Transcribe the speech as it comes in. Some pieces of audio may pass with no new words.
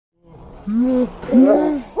I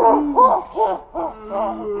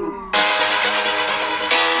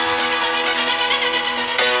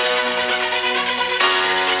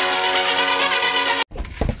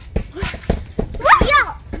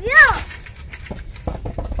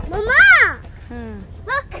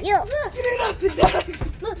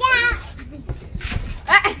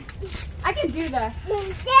can do that.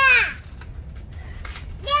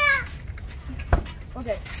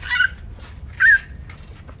 Okay.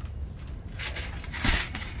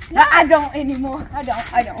 No, I don't anymore. I don't.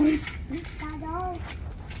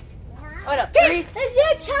 Hold up. Let's do a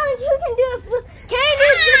challenge. Who can do a flip? Can I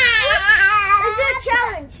do a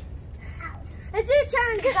challenge? Let's do a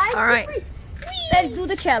challenge. Cause I all right. Let's do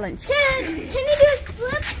the challenge. Can you do a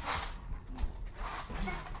flip?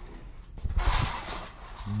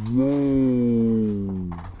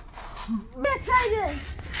 Let's try this.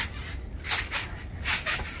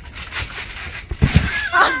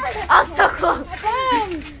 I was so close.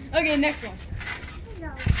 Okay, next one.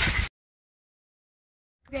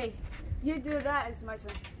 Okay, you do that. It's my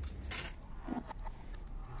turn.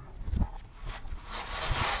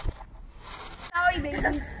 Sorry,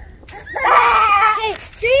 baby. Hey,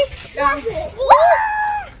 see? No.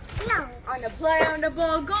 On the play, on the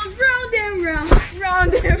ball goes round and round,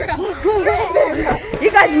 round and round, round and round.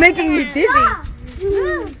 You guys making me dizzy.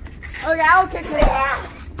 Okay, I'll kick it.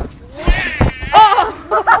 Oh!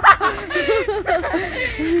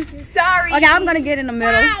 Sorry. Okay, I'm gonna get in the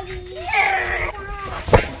middle.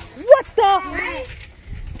 What the?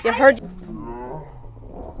 You heard?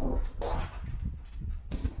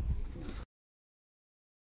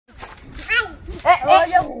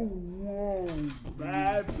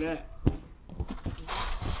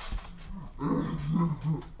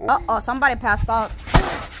 Uh-oh, somebody passed out.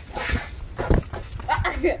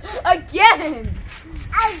 Again.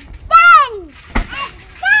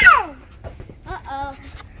 Uh-oh.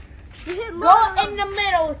 Go in the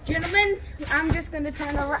middle, gentlemen. I'm just gonna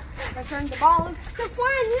turn around. Turn the ball. So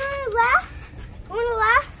fine, you wanna laugh? You wanna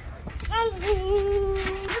laugh?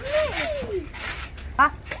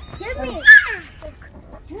 Give me.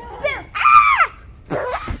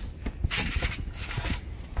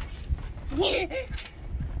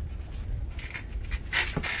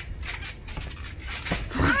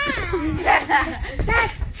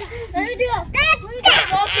 Let me do it.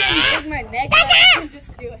 My neck. I can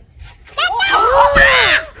just do it.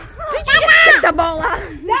 Did you just kick the ball out?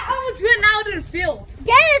 That almost went out of the field.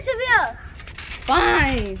 Get it to field.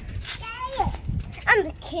 Fine. I'm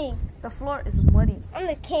the king. The floor is muddy. I'm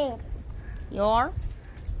the king. You are?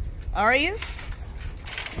 Are you?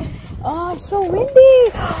 Oh, it's so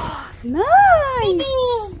windy. Nice.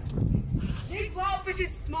 Big ball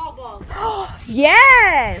versus small ball.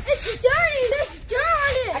 Yes. It's dirty. There's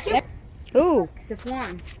dirt on it. Ooh. It's a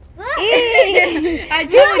fawn. I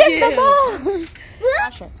told you. The ball.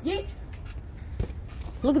 Yeet.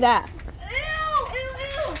 Look at that.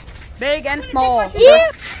 Ew. Big and small.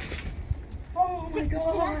 Oh my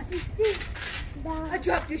god. I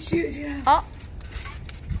dropped your shoes. Oh.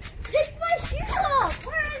 Pick my shoes off.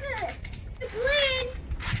 Where is it? It's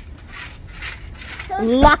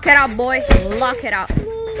clean. Lock it up, boy. Lock it up.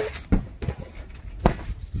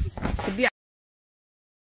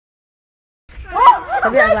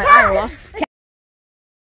 Sabia's like, I lost.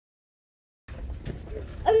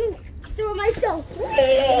 I'm throw myself.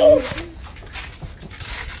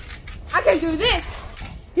 I can do this.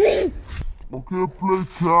 I can't play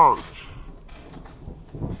catch.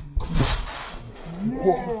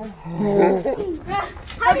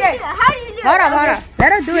 How do you do it? How do you do it? Hold up.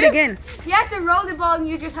 Let us do it again. You have to roll the ball and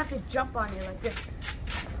you just have to jump on it like this.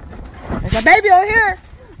 There's a baby over here.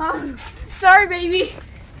 Sorry, baby.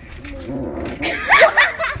 Did you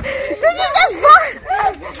just fart?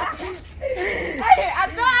 I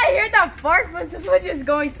thought I heard that fart, but it was just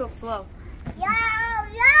going so slow.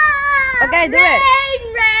 Okay, do it.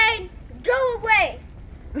 Rain, go away.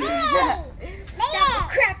 Stop the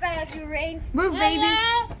crap out of you, Rain. Move, baby.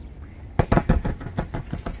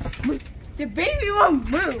 The baby won't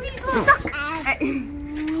move. I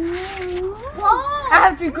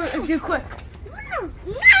have to do quick.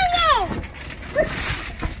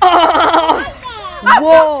 Oh.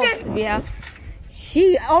 Whoa. Yeah.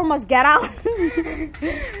 She almost got out.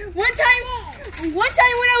 One time when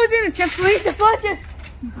I was in a trampoline, the ball just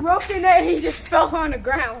broke in there and he just fell on the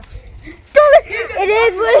ground. It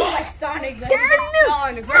is what it is. Like Sonic, like, he just fell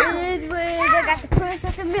on the ground. It is what it is. I got the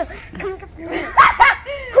princess and milk. Come get the milk.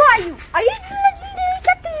 Who are you? Are you the legendary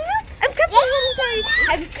Captain Milk? I'm Captain Milk.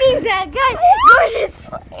 I've seen that guy.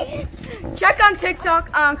 Check on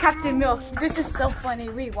TikTok, Captain Milk. This is so funny.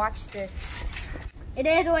 We watched it. It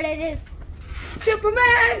is what it is.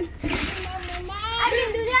 Superman! I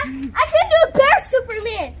can do that. I can do a bear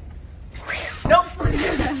Superman. Nope.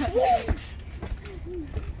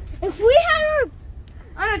 If we had our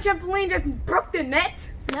on a trampoline, just broke the net.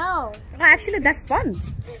 No. Actually, that's fun.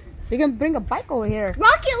 You can bring a bike over here.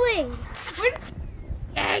 Rocket League.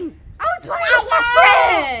 Dang. I was playing with my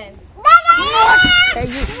friend. Hey,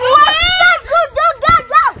 you.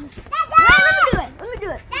 Go. Let me do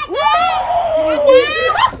it.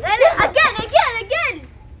 Again.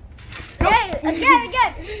 Hey, again.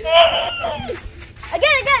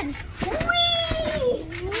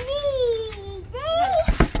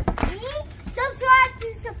 Subscribe to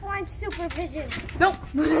Supplying Supervision. Nope.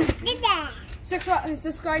 Get that.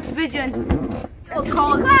 Subscribe to Vision.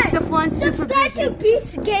 Called Supplying Supervision. Subscribe to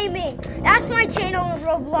Beast Gaming. That's my channel on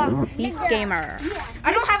Roblox. Beast Gamer.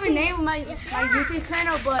 I don't have a name on my YouTube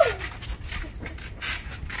channel, but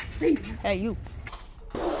Hey, you.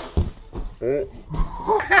 You're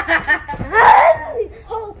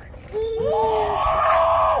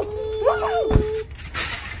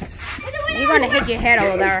gonna hit your head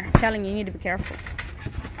over there. I'm telling you, you need to be careful.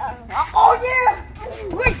 Oh yeah!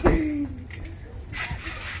 Wait!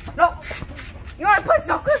 No! You wanna play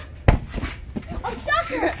soccer? Oh,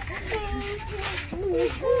 soccer!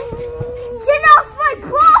 Get off my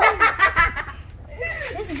ball!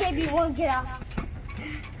 This baby won't get off.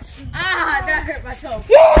 Ah, that hurt my toe.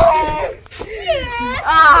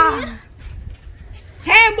 Ah!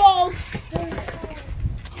 Handball!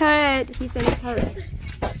 Hurt. He said it's hurt.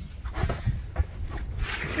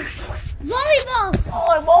 Volleyball!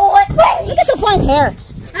 Oh, boy! Wait! Look at Sophia's hair.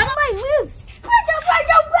 How about my moves?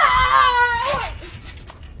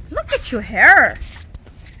 Look at your hair.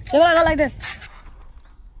 So I go like this.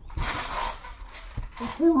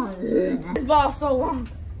 This ball's so long.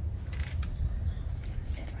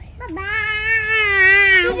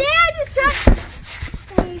 Bye-bye. Today I just tried.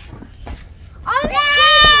 On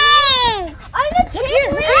the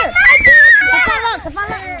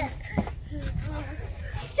trampoline.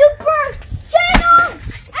 Super channel.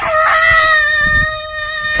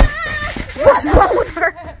 What's wrong with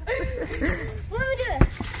her? Let me do it.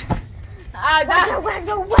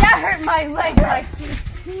 That hurt my leg. Like,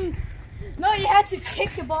 no, you had to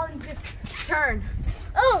kick the ball and just turn.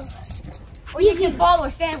 Oh. Or you can fall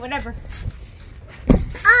or stand, whatever.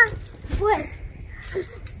 What?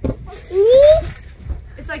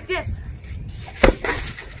 It's like this.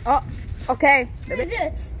 Oh, okay. What is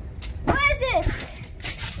it? What is it?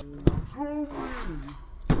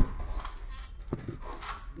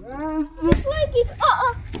 It's like it.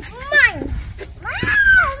 Mine.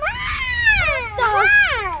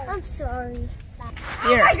 I'm sorry.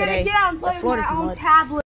 Here, I gotta get out and play with my own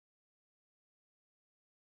tablet.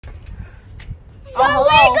 So hello. we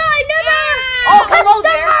got another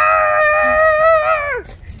customer!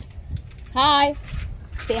 Hi.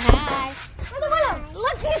 Say hi.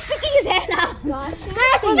 Look, he's sticking his hand out. Gosh. Say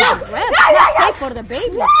for the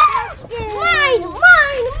baby. Mine.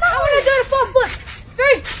 I want to do the full flip.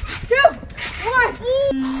 3, 2, 1.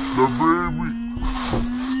 The baby.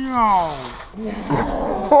 Meow.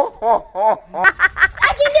 I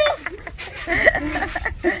can do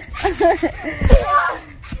it.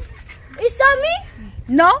 You saw me?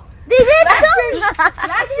 No. They did saw me.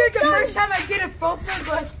 Last year, the first time I did a full flip,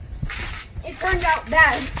 but it turned out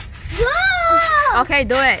bad. Whoa! Okay,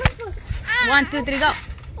 do it. 1, 2, 3, go.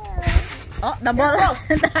 Oh, the ball.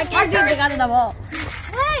 I can't see if they got the ball.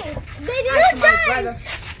 Wait, they did it.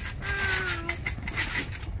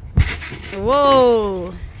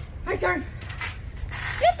 Whoa. My turn.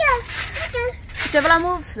 Sivla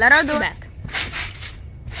move. Let her do back.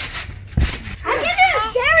 I can do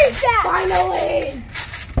it very fast. Finally.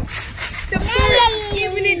 The first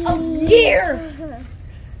giving it a year.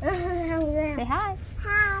 Say hi.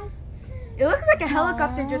 It looks like a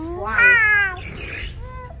helicopter just flying.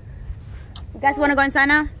 You guys want to go inside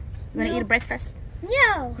now? You want to eat breakfast?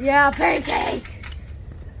 No. Yeah, pancake.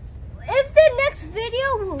 If the next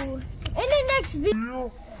video, in the next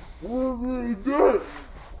video.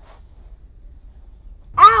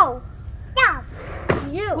 Ow. Stop.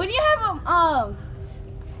 You. When you have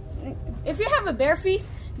if you have a bare feet,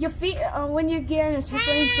 your feet when you get in a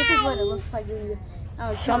trampoline, this is what it looks like.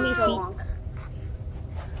 Show me so feet. long.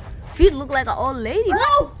 Feet look like an old lady.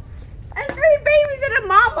 No. And 3 babies and a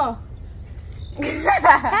mama.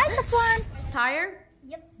 Guys, have fun. Tired?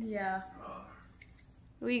 Yep. Yeah.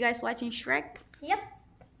 Were you guys watching Shrek? Yep.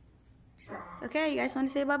 Okay, you guys want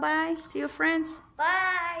to say bye-bye to your friends?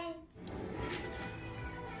 Bye.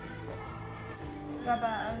 Bye-bye.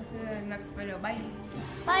 I'll see you in the next video. Bye.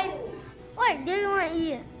 Bye. What? Do you want to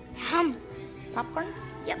eat? Popcorn?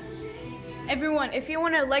 Yep. Everyone, if you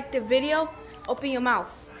want to like the video, open your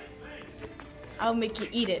mouth. I'll make you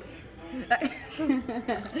eat it.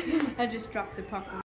 I just dropped the popcorn.